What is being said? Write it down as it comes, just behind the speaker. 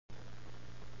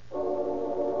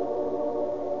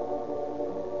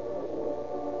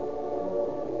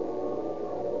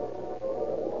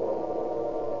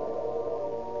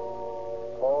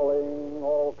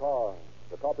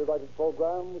copyrighted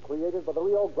program created by the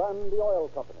Rio Grande Oil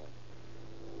Company.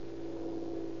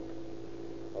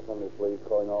 Los Angeles Police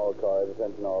calling all cars.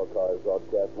 Attention all cars.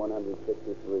 Broadcast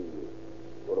 163.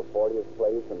 Go to 40th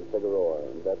Place and Figueroa.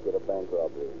 Investigate a bank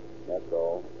robbery. That's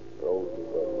all. Rose is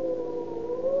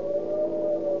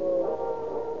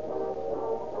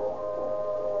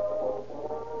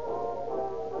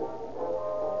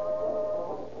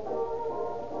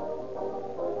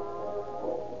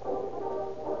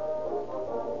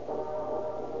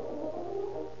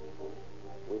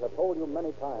told you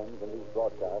many times in these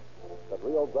broadcasts that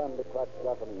Rio Grande cracked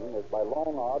gasoline is by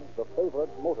long odds the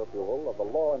favorite motor fuel of the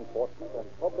law enforcement and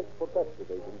public protective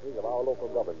agencies of our local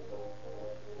government.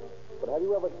 But have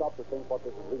you ever stopped to think what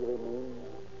this really means?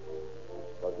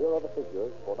 Well, here are the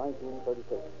figures for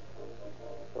 1936.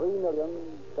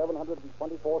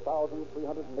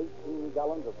 3,724,318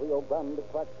 gallons of Rio Grande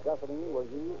cracked gasoline were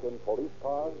used in police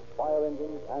cars, fire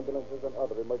engines, ambulances, and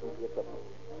other emergency equipment.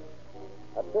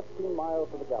 At 15 miles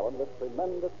to the gallon, this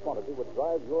tremendous quantity would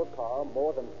drive your car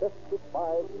more than 55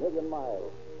 million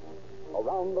miles.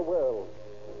 Around the world,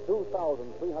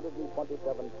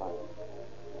 2,327 times.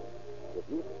 If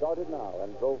you started now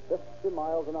and drove 50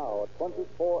 miles an hour,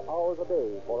 24 hours a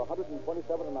day for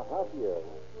 127 and a half years,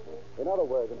 in other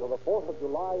words, until the 4th of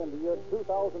July in the year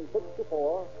 2064,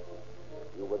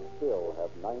 you would still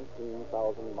have 19,000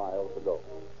 miles to go.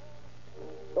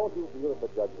 Don't you feel that the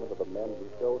judgment of the men who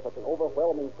show such an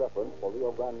overwhelming preference for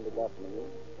Rio Grande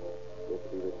gasoline is to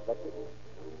be respected?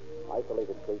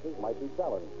 Isolated cases might be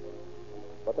challenged,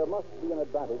 but there must be an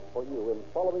advantage for you in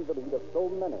following the lead of so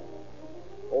many.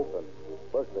 Oakland,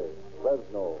 Berkeley,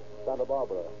 Fresno, Santa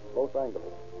Barbara, Los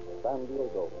Angeles, San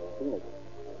Diego, Phoenix,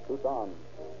 Tucson,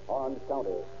 Orange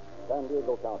County, San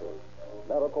Diego County,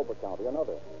 Maricopa County, and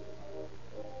others.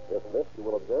 This list, you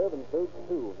will observe, includes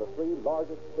 2 of the 3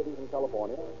 largest cities in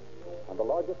California and the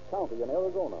largest county in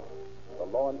Arizona, the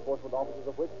law enforcement officers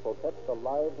of which protect the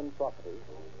lives and property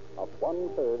of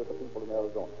 1/3 of the people in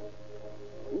Arizona.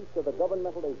 Each of the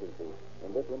governmental agencies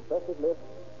in this impressive list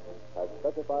has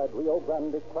specified Rio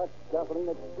Grande cracked gasoline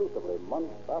exclusively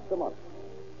month after month.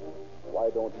 Why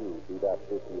don't you do that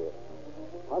this year?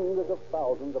 Hundreds of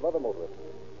thousands of other motorists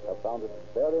have found it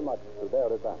very much to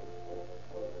their advantage.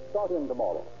 Start in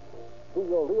tomorrow. See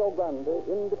your Rio Grande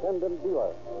independent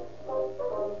dealer.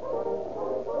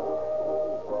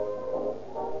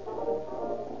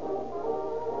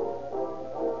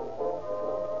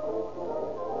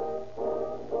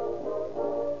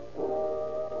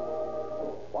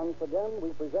 Once again, we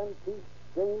present Chief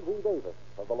James E. Davis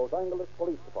of the Los Angeles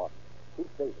Police Department.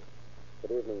 Chief Davis.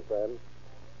 Good evening, friends.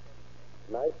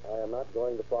 Tonight, I am not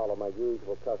going to follow my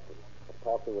usual custom of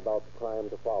talking about the crime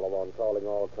to follow on calling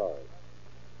all cars.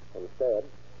 Instead,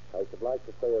 I should like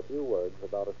to say a few words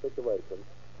about a situation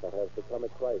that has become a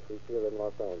crisis here in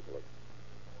Los Angeles,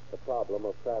 the problem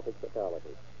of traffic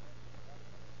fatalities.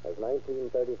 As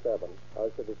 1937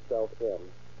 ushered itself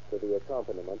in to the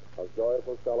accompaniment of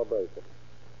joyful celebration,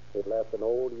 it left an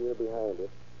old year behind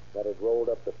it that had rolled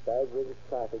up the staggering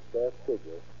traffic death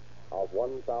figure of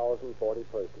 1,040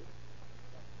 persons.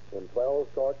 In 12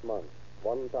 short months,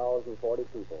 1,040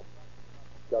 people,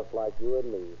 just like you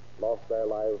and me, lost their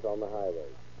lives on the highway.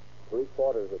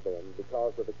 3/4 of them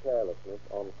because of the carelessness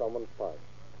on someone's part.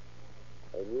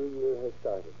 A new year has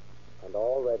started, and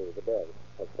already the deaths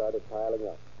have started piling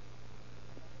up.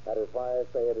 That is why I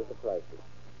say it is a crisis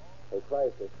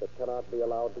that cannot be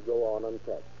allowed to go on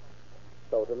unchecked.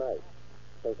 So tonight,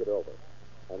 think it over,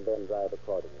 and then drive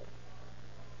accordingly.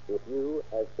 If you,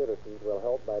 as citizens, will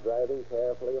help by driving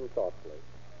carefully and thoughtfully,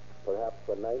 perhaps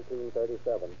when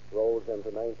 1937 rolls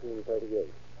into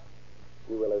 1938,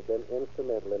 you will have been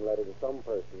instrumental in letting some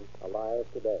person alive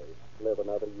today live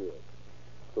another year.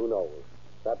 Who knows?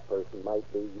 That person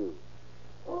might be you.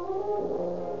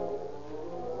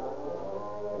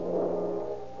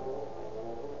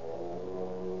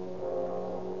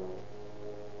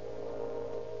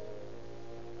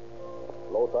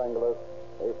 Los Angeles,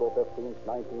 April 15th,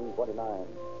 1929,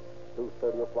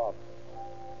 2:30 o'clock.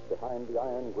 Behind the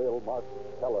iron grill marked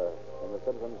teller in the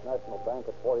Citizens National Bank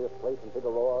at 40th Place in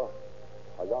Figueroa,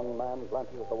 a young man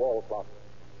glances at the wall clock,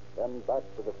 then back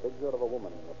to the figure of a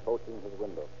woman approaching his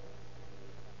window.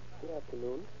 Good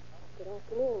afternoon. Good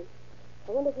afternoon.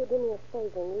 I wonder if you'd do me a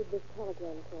favor and read this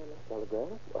telegram for me.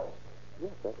 Telegram?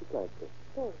 Yes, I'd be glad to.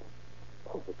 Thanks.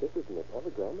 Oh, but this isn't a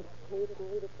telegram. Read it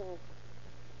and read it fast.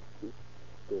 Keep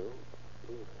still.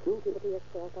 Shoot Keep it. it to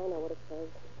yourself. I know what it says.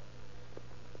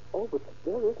 Oh, but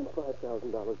there isn't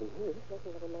 $5,000 in here.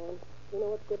 Listen, little man. You know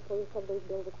what's good for you? Shove those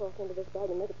bills across into this bag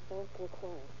and make it fast and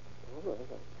quiet. All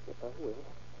right, I will.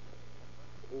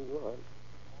 Here you are.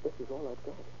 This is all I've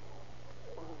got.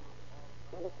 Fine.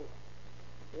 Now listen.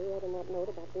 You read in that note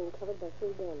about being covered by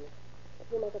 3 guns. If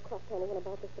you make a crack to anyone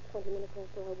about this for 20 minutes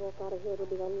after I walk out of here, it'll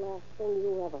be the last thing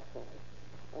you ever say.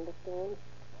 Understand?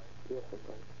 Yes, I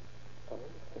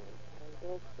understand. And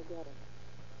don't forget it.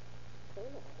 Say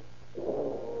that.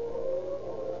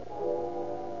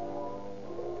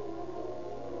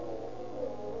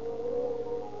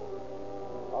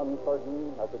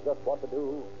 Uncertain as to just what to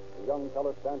do, the young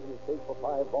fellow stands in his gate for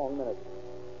 5 long minutes.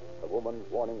 The woman's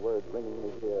warning words ringing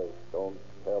in his ears. Don't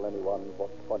tell anyone for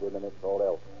 20 minutes or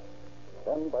else.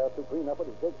 Then, by a supreme effort,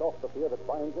 he shakes off the fear that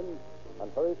binds him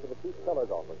and hurries to the chief teller's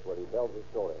office where he tells his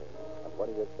story. And when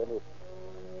he is finished,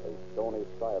 a stony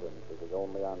silence is his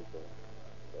only answer.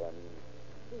 Then,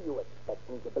 Do you expect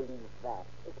me to believe that?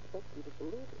 Expect you to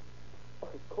believe it.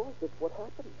 Of course, it's what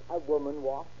happened. A woman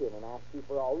walked in and asked you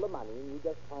for all the money, and you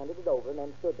just handed it over and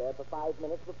then stood there for 5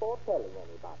 minutes before telling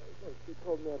anybody. Well, she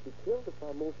told me I'd be killed if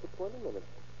I moved for 20 minutes.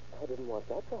 I didn't want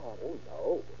that to happen.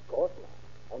 Oh, no, of course not.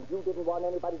 And you didn't want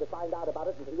anybody to find out about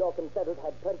it until your confederate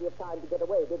had plenty of time to get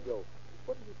away, did you?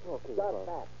 What are you talking Just about?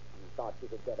 that. You thought you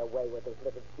could get away with this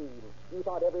little scheme. You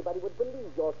thought everybody would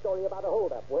believe your story about a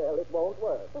holdup. Well, it won't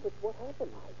work. But it's what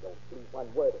happened. I don't believe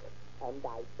one word of it. And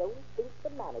I don't think the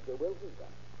manager will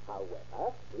either.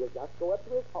 However, we'll just go up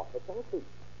to his office and see.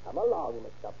 Come along,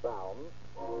 Mr. Brown.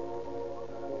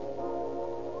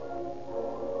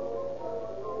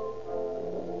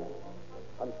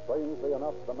 and strangely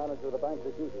enough, the manager of the bank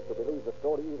refuses to believe the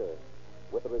story either.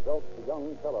 With the result, the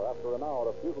young fellow, after an hour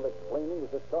of futile explaining, is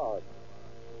discharged.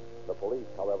 The police,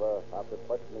 however, after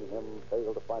questioning him,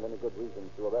 fail to find any good reason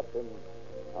to arrest him,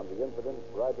 and the incident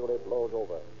gradually blows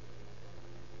over.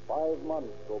 5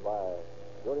 months go by,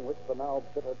 during which the now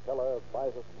bitter teller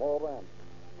buys a small ranch,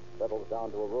 settles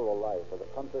down to a rural life as a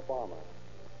country farmer.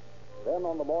 Then,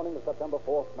 on the morning of September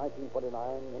 4th,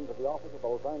 1929, into the office of the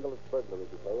Los Angeles burglary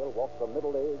detail walks a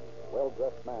middle-aged,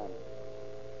 well-dressed man.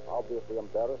 Obviously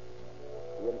embarrassed,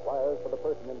 he inquires for the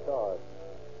person in charge.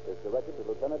 Is directed to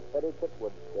Lieutenant Eddie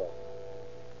Kitwood's desk.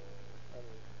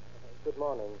 Good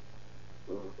morning.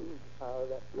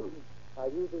 Are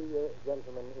you the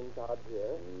gentleman in charge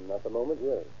here? At the moment,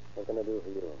 yes. What can I do for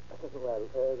you? Well,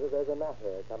 there's a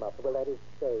matter come up. Well, that is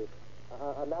to say,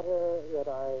 a matter that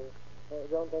I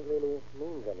don't think really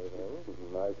means anything.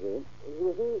 I see.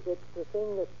 You see, it's the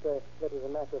thing that as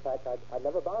a matter of fact, I'd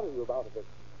never bother you about it. It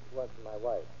wasn't my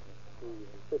wife. She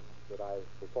insists that I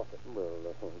report it. Well,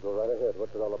 go right ahead.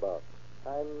 What's it all about?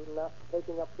 I'm not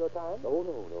taking up your time? No,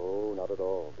 not at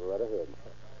all. Go right ahead.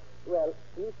 Well,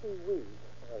 you see,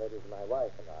 that is my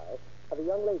wife and I, have a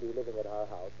young lady living at our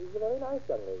house. She's a very nice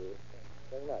young lady.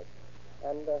 Very nice.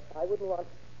 And I wouldn't want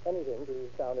anything to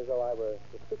sound as though I were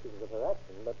suspicious of her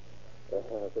action, but... So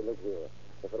look here.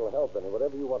 If it'll help any,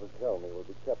 whatever you want to tell me will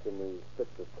be kept in the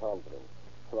strictest confidence.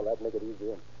 Will that make it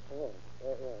easier? Yes,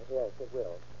 it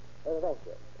will. Thank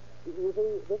you. You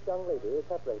see, this young lady is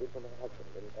separated from her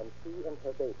husband, and she and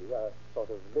her baby are sort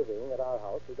of living at our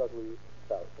house because we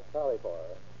felt sorry for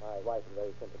her. My wife is a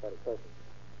very sympathetic person.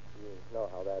 You know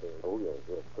how that is. Oh, yes,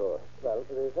 sure. Well,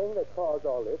 the thing that caused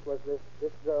all this was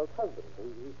this girl's husband.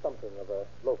 He's something of a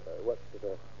loafer, works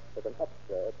as an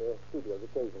extra at the studios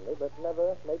occasionally, but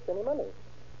never makes any money.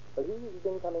 Well, he's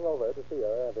been coming over to see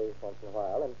her every once in a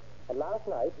while, and last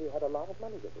night he had a lot of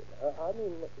money with him. I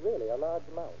mean, really, a large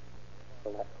amount.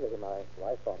 Well, naturally, my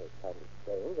wife thought it kind of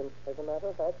strange, and as a matter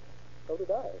of fact, so did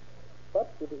I.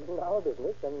 But it isn't our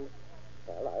business, and,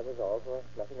 well, I resolved for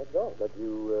letting it go. But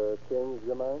you changed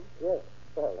your mind? Yes.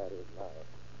 Well, that is, my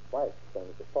wife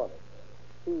changed it for me.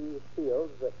 She feels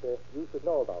that you should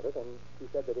know about it, and she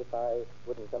said that if I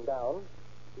wouldn't come down,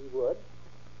 she would.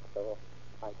 So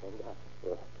I came down.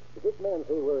 Did this man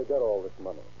say where he got all this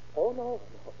money? Oh, no.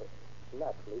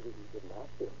 Naturally, he didn't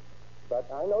ask him. But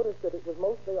I noticed that it was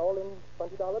mostly all in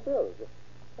 $20 bills.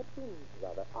 That seems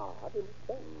rather odd in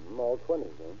itself. All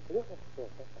 20s, huh? Yes.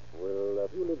 Well,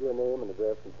 if you leave your name and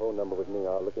address and phone number with me,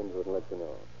 I'll look into it and let you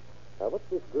know. What's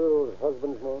this girl's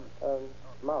husband's name?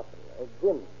 Martin.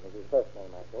 Jim is his first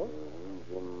name, I think.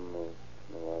 Jim,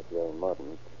 yeah,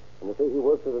 Martin. And you say he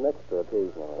works as an extra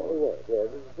occasionally? Yes.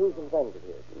 He's some friends of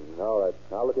his. All right.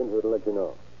 I'll look into it and let you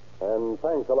know. And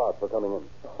thanks a lot for coming in.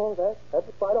 Oh, that's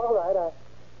quite all right.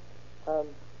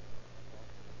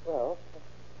 Well,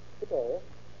 good day.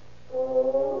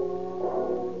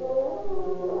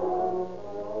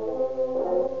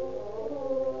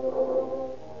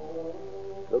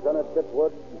 Lieutenant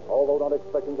Kitwood, although not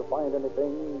expecting to find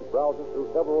anything, browses through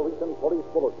several recent police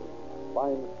bulletins,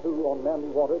 finds 2 on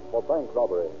men wanted for bank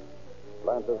robbery,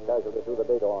 glances casually through the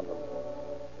data on them.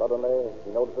 Suddenly,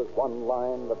 he notices one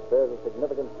line that bears a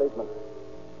significant statement.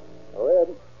 Oh, Ed.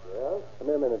 Yeah? Come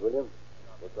here a minute, will you?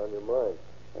 What's on your mind?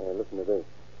 Listen to this.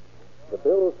 The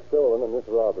bills stolen in this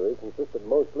robbery consisted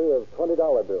mostly of $20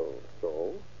 bills.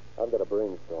 So? I've got a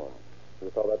brainstorm. You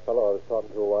saw that fellow I was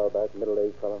talking to a while back,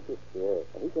 middle-aged fellow? Yeah.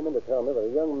 And he came in to tell me that a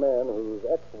young man whose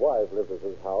ex-wife lived at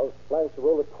his house flashed a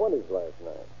roll of 20s last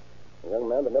night. A young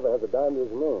man that never has a dime to his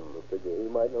name. You figure he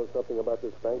might know something about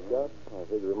this bank job? I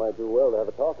figure we might do well to have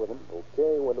a talk with him.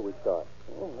 Okay, when do we start?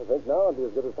 Well, I think now would be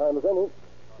as good a time as any.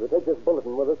 We'll take this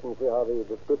bulletin with us and see how the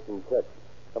description checks.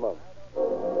 Come on.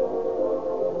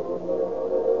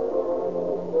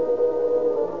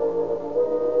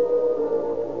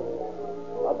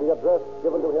 At the address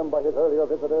given to him by his earlier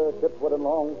visitor, Chipwood and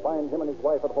Long find him and his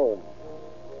wife at home.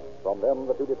 From them,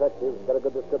 the two detectives get a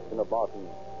good description of Martin,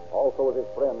 also of his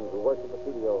friends who worked at the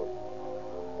studios,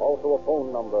 also a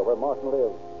phone number where Martin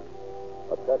lives.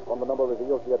 A check on the number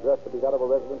reveals the address to be that of a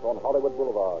residence on Hollywood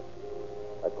Boulevard.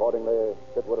 Accordingly,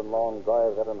 Chipwood and Long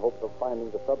drive there in hopes of finding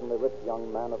the suddenly rich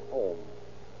young man at home.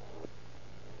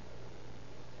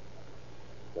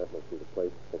 That must be the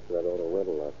place next to that auto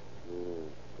rental lot.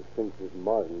 It thinks this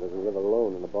Martin doesn't live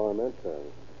alone in the bar in that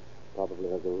town. Probably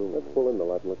has a room. Let's pull in the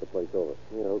lot and look the place over.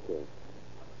 Yeah, okay.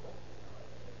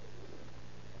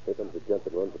 Here comes the gent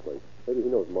that runs the place. Maybe he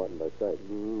knows Martin by sight.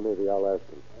 Maybe I'll ask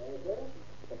him.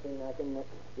 Something I can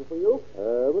do for you?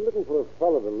 We're looking for a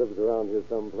fellow that lives around here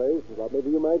someplace. Thought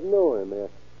maybe you might know him.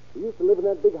 He used to live in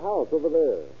that big house over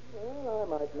there. Well,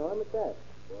 I might know him at that.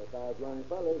 4 or 5 young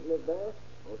fellows live there.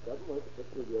 Most of them work at the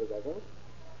studios, I think.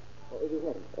 What was his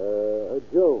name?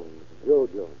 Jones. Joe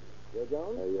Jones. Joe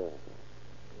Jones? Yeah.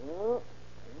 No,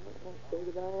 I can't say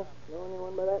that I know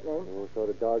anyone by that name. Sort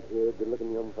of dark-haired,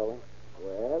 good-looking young fellow.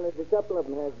 Well, there's a couple of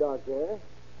them has dark hair.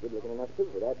 Good-looking enough, too,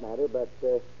 for that matter, but,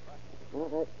 well,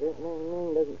 that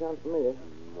name doesn't sound familiar.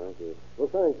 I see. Well,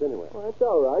 thanks anyway. Well, that's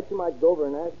all right. You might go over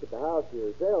and ask at the house for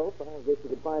yourself. I guess you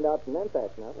could find out from them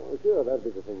fast enough. Oh, sure, that'd be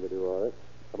the thing to do, all right.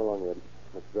 Come along, Ed.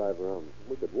 Let's drive around.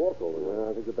 We could walk over there.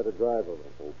 I think we better drive over.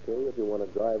 Okay, if you want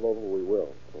to drive over, we will.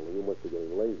 Only you must be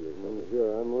getting lazy.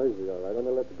 Sure, I'm lazy, all right.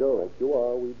 Let's go. Like you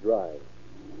are, we drive.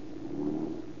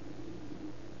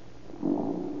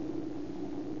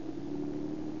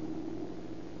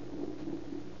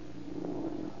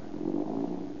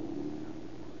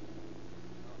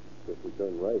 Guess we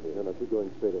turn right here. No, keep going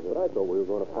straight ahead. But I thought we were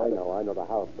going to find out. I know the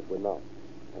house, but we're not.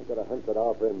 I've got a hunch that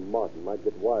our friend Martin might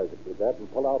get wise if we did that and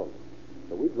pull out on him.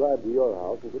 So we drive to your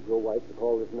house and get your wife to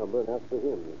call this number and ask for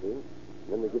him, you see.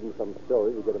 And then we give him some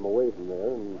story to get him away from there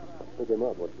and pick him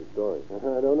up. What's the story?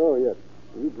 I don't know yet.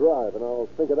 You drive, and I'll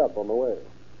think it up on the way.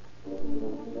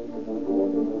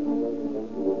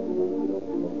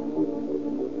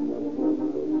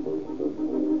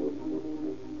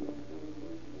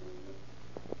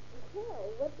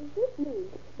 What does this mean?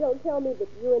 Don't tell me that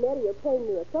you and Eddie are paying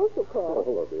me a social call. Oh,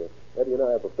 hello, dear. Eddie and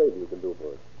I have a favor you can do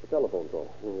for us. A telephone call.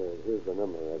 Here's the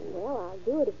number, Eddie. Well, I'll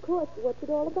do it, of course. What's it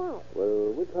all about?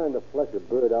 Well, we're trying to flush a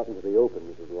bird out into the open,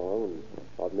 Mrs. Long, and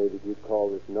thought maybe you'd call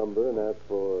this number and ask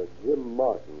for Jim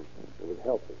Martin. It would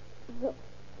help us. Well,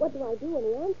 what do I do when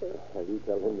he answers? You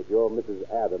tell him that you're Mrs.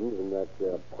 Adams and that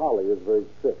Polly is very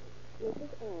sick. Mrs.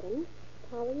 Adams,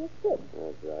 Polly is sick.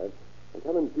 That's right. And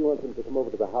tell him she wants him to come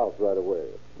over to the house right away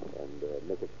and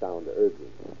make it sound urgent.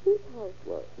 Whose house?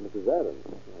 Well, Mrs. Adams.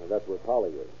 That's where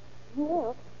Polly is.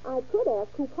 Well, I could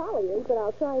ask who Polly is, but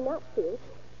I'll try not to.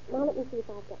 Now, let me see if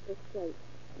I've got this straight.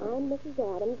 I'm Mrs.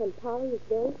 Adams, and Polly is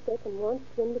very sick and wants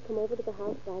Jim to come over to the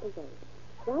house right away.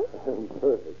 Right?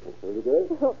 Perfect. Will you do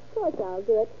it? Of course I'll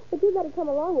do it. But you better come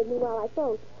along with me while I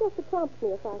phone, just to prompt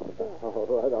me if I forget.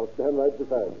 All right, I'll stand right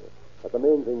beside you. But the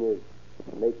main thing is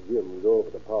make Jim go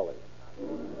over to Polly.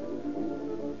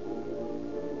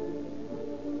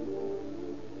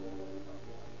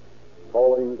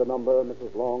 Calling the number,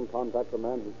 Mrs. Long contacts a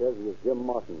man who says he is Jim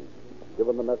Martin.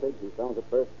 Given the message, he sounds at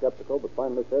first skeptical, but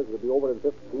finally says he'll be over in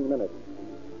 15 minutes.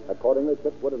 Accordingly,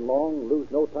 Chipwood and Long lose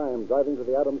no time driving to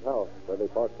the Adams house, where they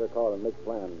park their car and make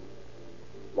plans.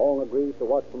 Long agrees to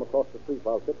watch from across the street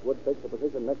while Chipwood takes a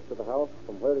position next to the house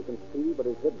from where he can see but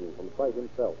is hidden from sight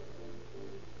himself.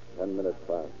 10 minutes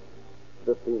pass.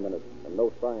 15 minutes, and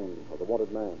no sign of the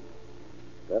wanted man.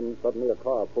 Then suddenly a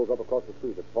car pulls up across the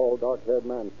street. A tall, dark-haired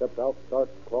man steps out,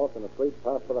 starts across in a straight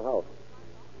path for the house.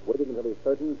 Waiting until he's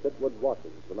certain, Chipwood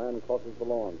watches. The man crosses the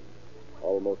lawn,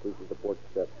 almost reaches the porch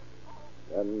steps.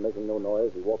 Then, making no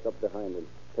noise, he walks up behind him,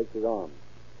 takes his arm.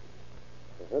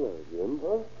 Hello, Jim.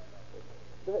 Huh?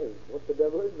 Say, what the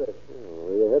devil is this?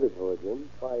 Where are you headed for, Jim?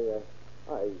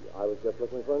 I was just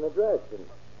looking for an address, and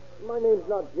my name's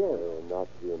not Jim. Not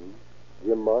Jim.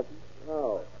 Jim Martin?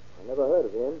 No, I never heard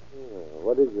of him.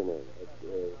 What is your name?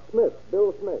 Smith,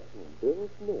 Bill Smith. Bill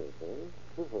Smith,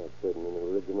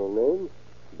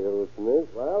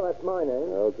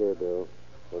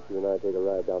 you and I take a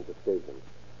ride down to the station.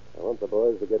 I want the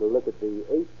boys to get a look at the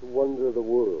eighth wonder of the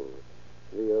world,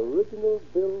 the original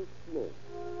Bill Smith.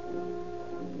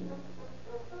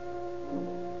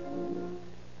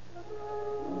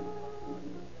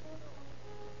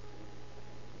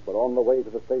 But on the way to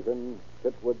the station,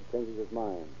 Chitwood changes his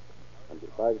mind and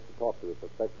decides to talk to his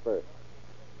suspect first.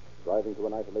 Driving to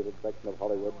an isolated section of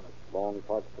Hollywood, Long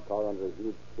parks the car under a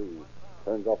huge tree,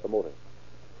 turns off the motor.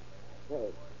 Hey,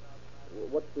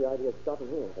 what's the idea of stopping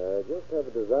here? I just have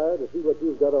a desire to see what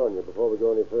you've got on you before we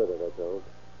go any further, that's all.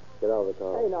 Get out of the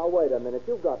car. Hey, now, wait a minute.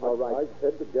 You've got no right. I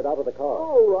said to get out of the car.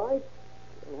 All right.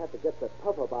 You don't have to get so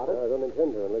tough about it. I don't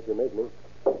intend to unless you make me.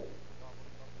 All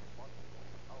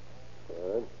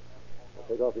right. Now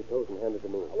take off your coat and hand it to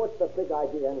me. What's the big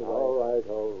idea anyway? All right.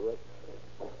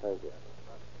 Thank you.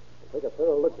 Take a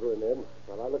thorough look through him, Ed,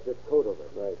 while I look this coat over.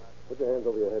 Right. Put your hands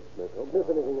over your head, Smith. Don't miss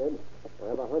anything, Ed.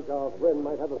 I have a hunch our friend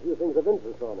might have a few things of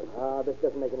interest on him. This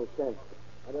doesn't make any sense.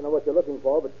 I don't know what you're looking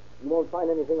for, but you won't find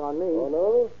anything on me. Oh,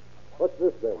 no? What's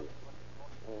this, then?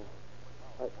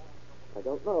 I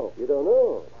don't know. You don't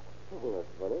know? Oh,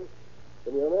 that's funny.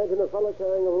 Can you imagine a fellow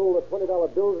carrying a roll of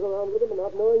 $20 bills around with him and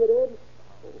not knowing it, Ed?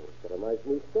 Oh, it's got a nice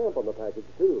neat stamp on the package,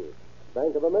 too.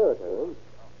 Bank of America, huh?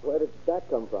 Where did that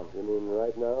come from? You mean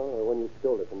right now, or when you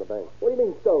stole it from the bank? What do you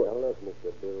mean, stole Now, look,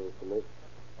 Mr. Bill Smith.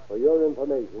 For your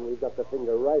information, we've got the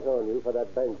finger right on you for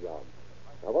that bank job.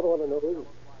 Now, what I want to know is,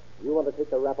 do you want to take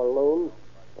the rap alone,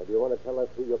 or do you want to tell us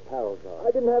who your pals are?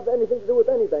 I didn't have anything to do with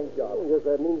any bank job. I guess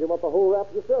that means you want the whole rap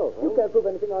yourself, huh? You can't prove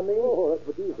anything on me. Oh, that's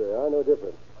what you say. I know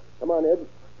different. Come on, Ed.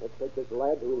 Let's take this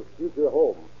lad to his future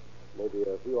home. Maybe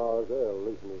a few hours there will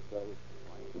loosen his tongue.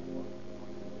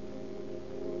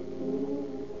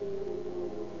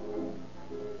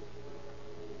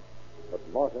 But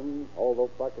Martin, although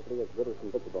practically as good as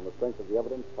convicted on the strength of the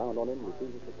evidence found on him,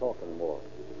 refuses to talk anymore.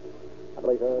 And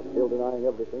later, still denying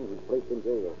everything, he's placed in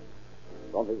jail.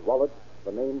 From his wallet,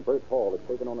 the name Bert Hall is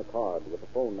taken on a card with a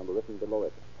phone number written below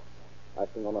it.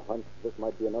 Acting on a hunch this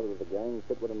might be another of the gang,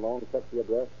 Chitwood and Long check the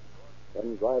address,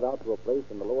 then drive out to a place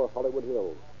in the lower Hollywood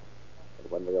Hills.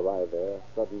 But when they arrive there,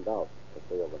 sudden doubt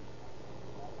assailed them.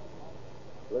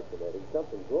 Listen, Eddie,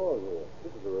 something's wrong here.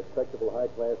 This is a respectable,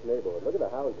 high-class neighborhood. Look at the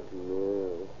houses.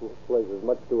 Yeah, this place is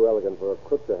much too elegant for a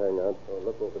crook to hang out. Oh,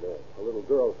 look over there. A little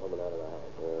girl coming out of the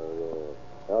house.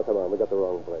 Yeah. Now, come on. We got the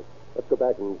wrong place. Let's go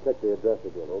back and check the address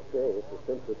again. Okay, it's a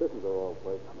cinch that this is the wrong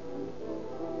place.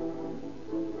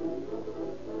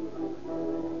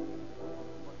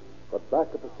 But back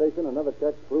at the station, another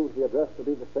check proves the address to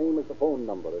be the same as the phone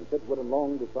number, and Chitwood and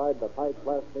Long decide that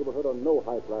high-class neighborhood or no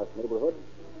high-class neighborhood,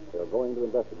 they're going to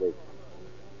investigate.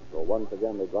 So once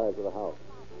again, they drive to the house.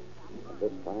 And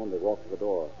this time, they walk to the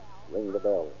door, ring the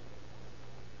bell.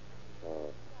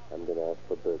 I'm going to ask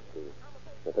for Bert, too.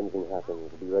 If anything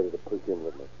happens, be ready to push in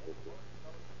with me.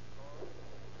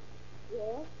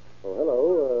 Yes? Oh,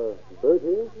 hello. Bert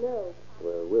here? No.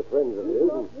 Well, we're friends of his. He's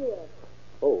not here.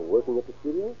 Oh, working at the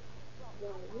studio?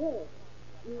 Why, yes.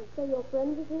 You say your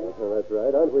friend is here? That's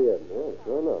right, aren't we, Ed? Yeah,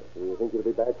 sure enough. Do you think you'll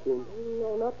be back soon?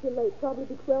 No, not too late. Probably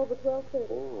be 12 or 12:30.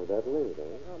 Oh, that late, huh?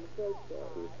 I'm afraid so.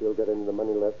 You still got any of the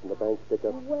money left in the bank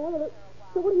pickup? Well,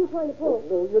 so what are you trying to pull?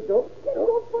 No, you don't. Get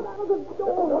your foot out of the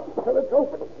door. Tell it's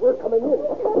open. We're coming in.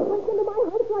 You can't break into my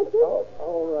house like this. Oh,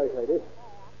 all right, lady.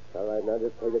 All right, now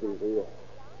just take it easy.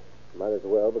 Might as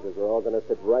well, because we're all going to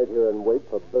sit right here and wait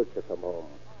for Bert to come home.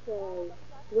 Say,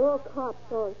 you're cops,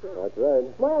 aren't you? That's right.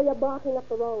 Well, you're barking up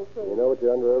the wrong tree. You know what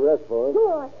you're under arrest for?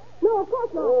 No, of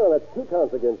course not. Oh, that's 2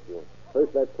 counts against you.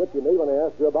 First that slip you made when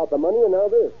I asked you about the money, and now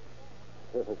this.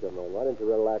 Come on, why don't you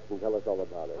relax and tell us all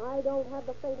about it? I don't have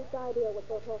the faintest idea what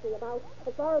you're talking about.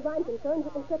 As far as I'm concerned,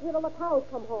 you can sit here till the cows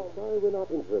come home. Sorry, we're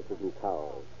not interested in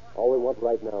cows. All we want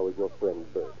right now is your friend,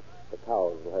 Bert. The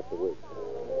cows will have to wait.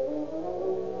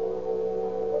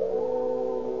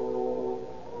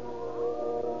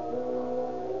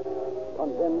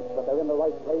 Convinced that they're in the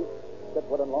right place,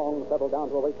 Chitwood and Long settle down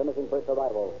to await the missing Bert's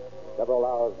arrival. Several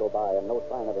hours go by and no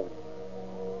sign of him.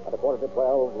 At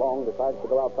 11:45, Long decides to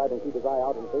go outside and keep his eye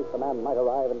out in case the man might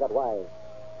arrive and get wise.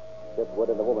 Chitwood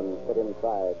and the woman sit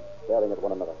inside, staring at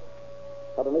one another.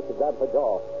 Suddenly, she grabs her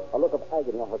jaw, a look of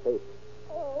agony on her face.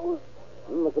 Oh,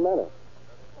 What's the matter?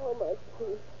 oh, my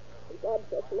teeth. God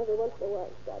bless them. Every once in a while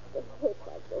it starts to hurt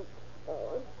like this.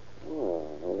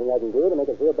 Anything I can do to make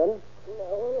it feel better?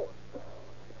 No,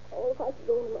 if I could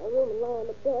go into my room and lie on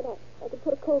the bed, I could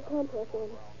put a cold compress on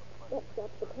it. That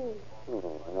stops the pain.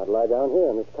 I'd lie down here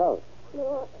on this couch.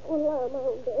 No, I want to lie on my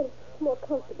own bed. It's more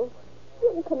comfortable.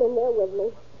 You can come in there with me.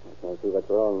 I can't see what's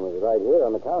wrong with right here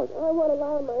on the couch. I want to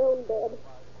lie on my own bed.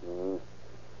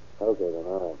 Okay, then,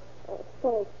 all right.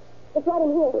 Thanks. If right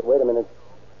in here. Wait a minute.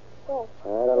 What?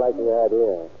 I don't like the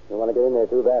idea. You want to get in there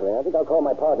too badly. I think I'll call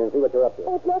my partner and see what you're up to.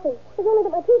 Oh, it's nothing. It's only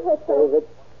that my tooth hurts so. Is it?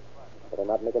 Better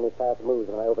not make any fast moves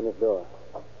when I open this door.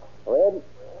 Go ahead.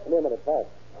 Come here a minute, fast.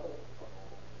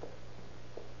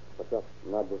 What's up?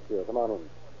 Not just here. Come on in.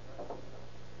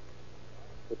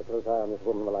 Keep a close eye on this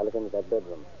woman while I look into that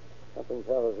bedroom. Something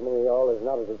tells me all is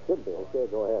not as it should be. Okay,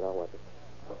 go ahead. I'll watch it.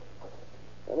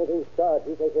 Anything starts,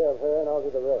 you take care of her, and I'll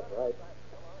do the rest, right?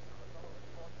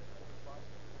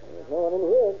 There's no one in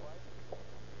here.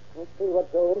 Let's see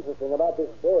what's so interesting about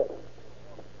this bed.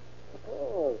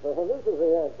 Oh, so this is the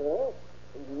answer, huh?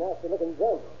 These nasty-looking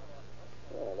guns.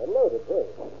 Yeah, they're loaded, too.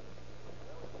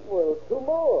 Well, two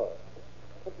more.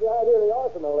 What's the idea of the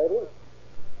arsenal, lady?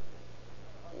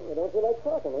 You don't feel like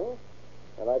talking, huh?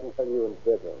 Well, I can tell you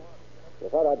instead, then. You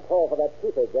thought I'd call for that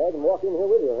toothache gag and walk in here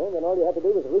with you, huh? Then all you have to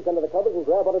do is reach under the covers and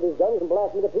grab one of these guns and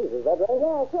blast me to pieces. Is that right?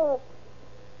 Yeah, sure.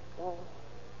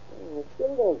 You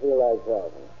still don't feel like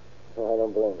talking. I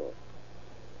don't blame you.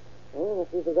 Well,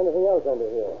 let's see if there's anything else under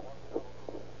here.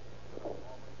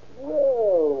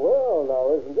 Well, now,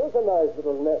 isn't this a nice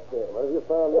little nest there? What have you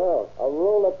found now? A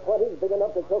roll of 20s big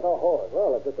enough to choke a horse.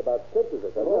 Well, it just about stitches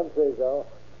it, doesn't it? I'd say so.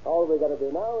 All we got to do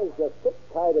now is just sit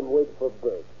tight and wait for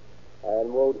Bert.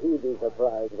 And won't he be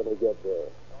surprised when he gets there?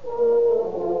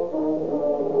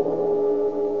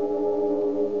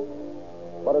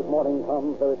 But as morning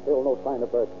comes, there is still no sign of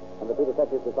Bert, and the two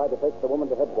detectives decide to take the woman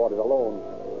to headquarters alone.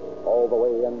 All the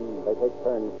way in, they take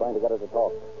turns trying to get her to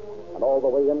talk. And all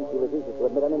the way in, she refuses to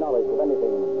admit any knowledge of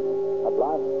anything. At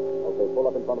last, as they pull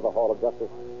up in front of the Hall of Justice,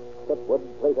 Chipwood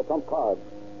plays a trump card.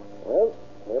 Well,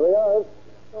 here we are.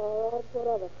 All right,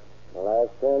 whatever. The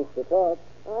last chance to talk.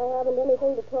 I haven't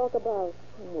anything to talk about.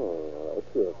 Oh, that's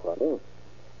sure funny.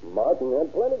 Martin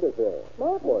had plenty to say.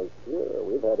 Martin? Why, sure.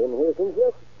 We've had him here since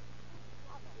yesterday.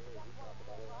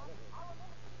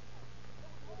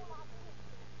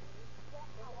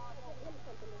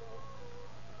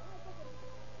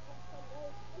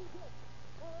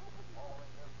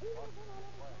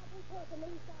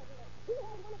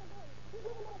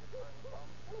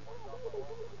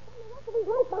 He's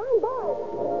right behind bars.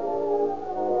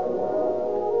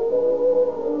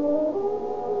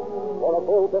 For a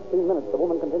full 15 minutes, the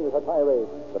woman continues her tirade.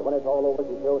 But when it's all over,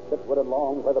 she shows Chipwood and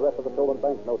Long where the rest of the stolen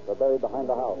banknotes are buried behind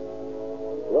the house.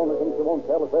 The only thing she won't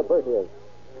tell is where Bert is.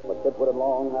 But Chipwood and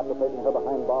Long, after placing her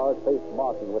behind bars, face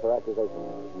Martin with her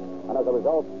accusations. And as a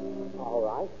result... All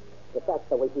right. If that's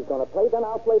the way she's going to play, then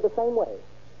I'll play the same way.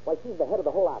 Why, she's the head of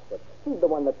the whole outfit. She's the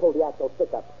one that pulled the actual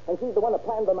stick-up. And she's the one that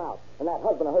planned them out. And that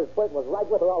husband of hers, Bert, was right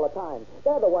with her all the time.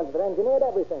 They're the ones that engineered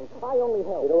everything. I only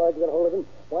helped. You know where I can get a hold of him?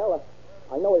 Well,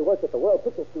 I know he worked at the World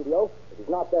Picture Studio. If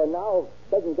he's not there now,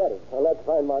 they can get him. Well, that's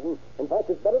fine, Martin. In fact,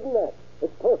 it's better than that.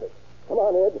 It's perfect. Come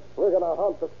on, Ed. We're going to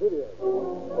haunt the studio.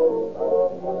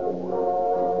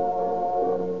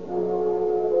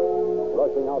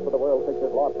 Rushing out to the World Pictures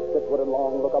lot, Chipwood and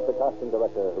Long look up the casting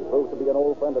director, who proves to be an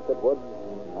old friend of Chipwood,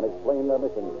 and explain their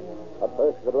mission. At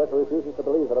first, the director refuses to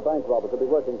believe that a bank robber could be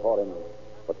working for him.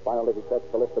 But finally, he checks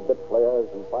the list of bit players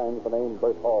and finds the name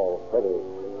Bert Hall, ready,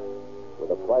 with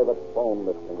a private phone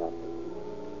listing up.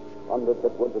 Under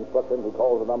Chipwood's instruction, he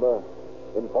calls the number,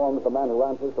 informs the man who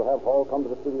answers to have Hall come to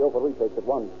the studio for retakes at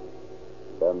once.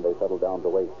 Then they settle down to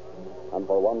wait. And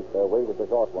for once, their wait is a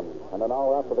short one. And an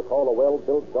hour after the call, a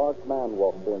well-built, dark man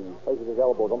walks in, places his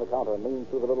elbows on the counter, and leans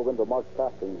through the little window marked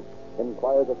casting,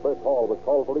 inquires if Bert Hall was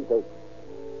called for retake.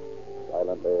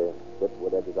 Silently,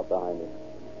 Chipwood edges up behind him,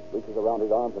 reaches around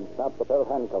his arms, and snaps a pair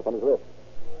of handcuffs on his wrist.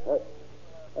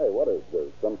 Hey, what is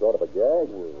this? Some sort of a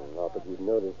gag? Not that you've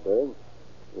noticed, sir.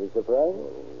 You surprised?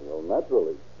 Well,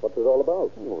 naturally. What's it all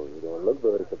about? Well, you don't look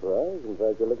very surprised. In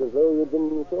fact, you look as though you'd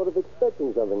been sort of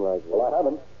expecting something like this. Well, I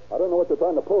haven't. I don't know what you're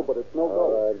trying to pull, but it's no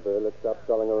go. All right, Bill, let's stop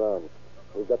stalling around.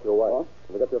 We've got your wife. Huh?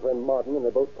 We've got your friend Martin, and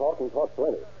they both talk and talk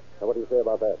plenty. Now, what do you say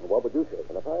about that? And what would you say?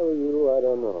 And if I were you, I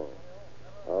don't know.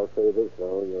 I'll say this,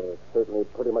 though. You're certainly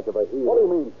pretty much of a heel. What do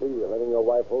you mean, heel? Letting your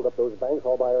wife hold up those banks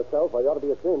all by herself, why, you ought to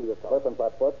be ashamed of yourself. Listen,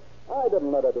 Flatfoot. I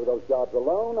didn't let her do those jobs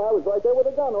alone. I was right there with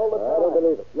a gun all the time. I don't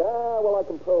believe it. Yeah, well, I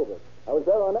can prove it. I was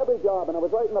there on every job, and I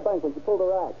was right in the bank when she pulled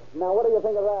her act. Now, what do you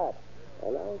think of that?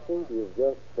 And I think you've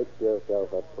just fixed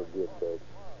yourself up for good, Bert.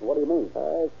 What do you mean?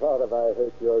 I thought if I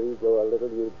hurt your ego a little,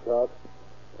 you'd talk.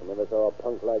 I never saw a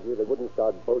punk like you that wouldn't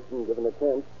start boasting given a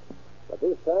chance. But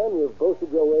this time, you've boasted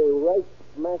your way right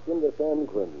smack into San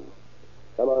Quentin.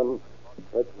 Come on,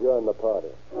 let's join the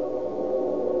party.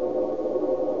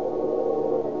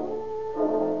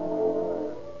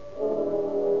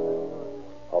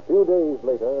 A few days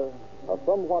later, a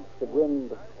somewhat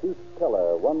chagrined Chief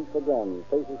Keller once again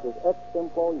faces his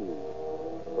ex-employee.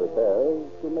 prepares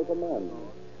to make amends.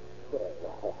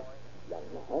 Well, young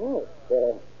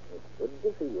man, it's good to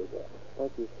see you again.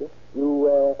 Thank you, sir. You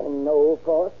know, of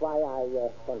course, why I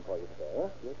sent for you,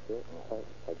 sir. Yes, sir.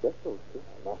 I guess so, sir.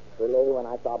 Naturally, when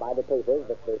I saw by the papers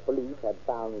that the police had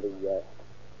found the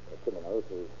criminals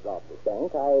who robbed the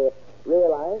bank, I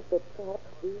realized that perhaps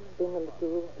we've been a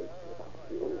little hasty about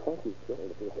you. Thank you, sir. A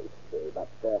little hasty, but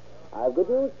I've good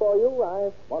news for you.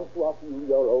 I want to offer you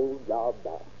your old job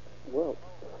back. Well,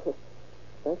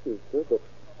 thank you, sir, but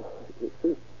you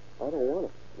see, I don't want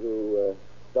it. You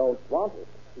don't want it?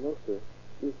 No, sir.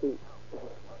 You see,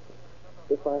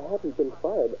 if I hadn't been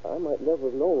fired, I might never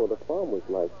have known what a farm was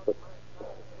like. But,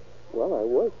 well, I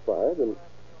was fired, and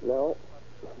now,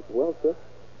 well, sir,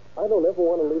 I don't ever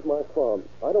want to leave my farm.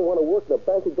 I don't want to work in a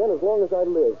bank again as long as I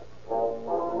live.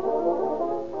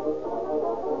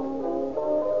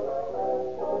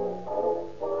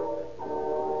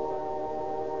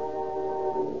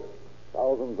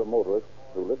 Thousands of motorists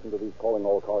who listened to these calling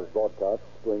all cars broadcasts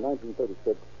during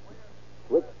 1936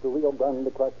 switched to Rio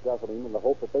Grande cracked gasoline in the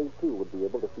hope that they, too, would be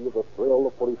able to feel the thrill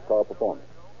of police car performance.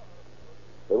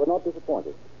 They were not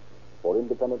disappointed, for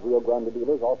independent Rio Grande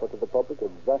dealers offer to the public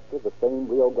exactly the same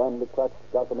Rio Grande cracked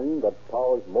gasoline that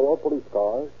powers more police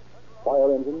cars,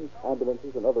 fire engines,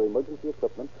 ambulances, and other emergency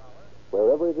equipment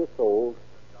wherever it is sold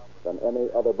than any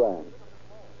other brand.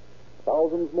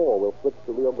 Thousands more will switch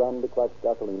to Rio Grande cracked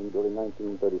gasoline during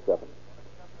 1937.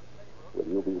 Will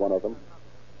you be one of them?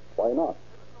 Why not?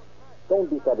 Don't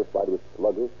be satisfied with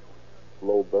sluggish,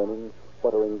 slow-burning,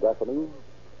 sputtering gasoline.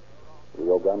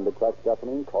 Rio Grande cracked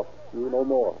gasoline costs you no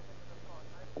more.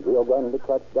 And Rio Grande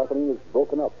cracked gasoline is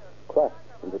broken up, cracked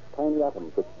into tiny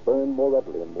atoms which burn more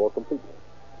readily and more completely.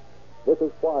 This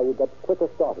is why you get quicker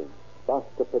starting,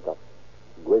 faster pickup,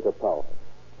 greater power.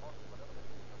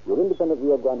 Your independent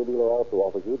Rio Grande dealer also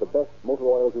offers you the best motor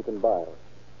oils you can buy.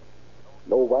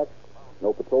 No wax,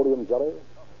 no petroleum jelly,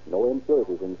 no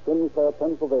impurities in Sinclair,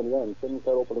 Pennsylvania, and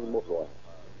Sinclair opening motor oil.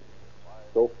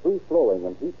 So free-flowing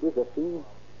and heat-resisting,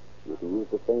 you can use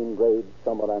the same grade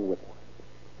summer and winter.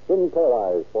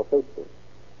 Sinclair for safety.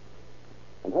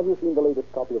 And have you seen the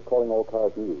latest copy of Calling All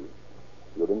Cars News?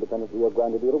 Your independent Rio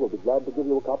Grande dealer will be glad to give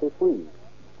you a copy free.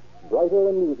 Brighter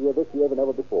and newsier this year than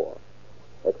ever before.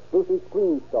 Exclusive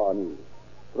Screen Star news,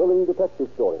 thrilling detective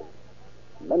stories,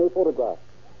 many photographs,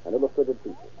 and illustrated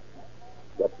features.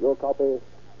 Get your copy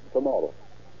tomorrow.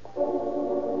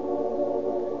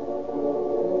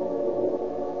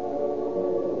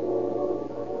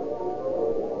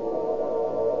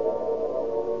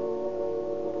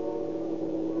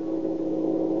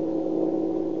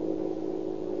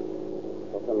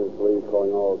 Police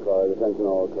calling all cars. Attention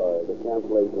all cars. The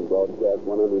cancellation broadcast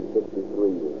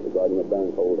 163 regarding a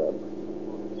bank holdup.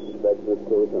 Suspects this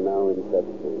case are now in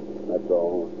custody. That's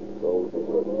all. Roll for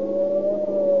good.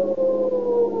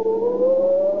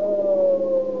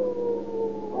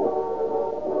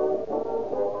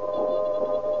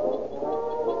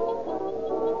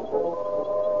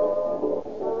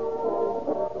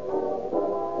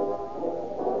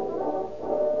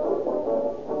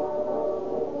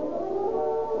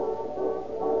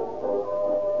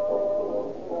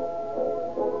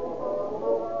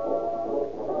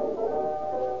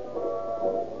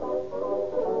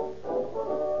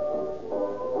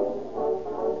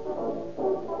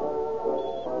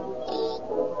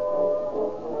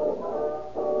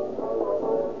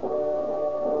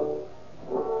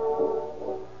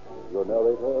 Your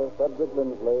narrator, Frederick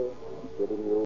Lindsley, bidding you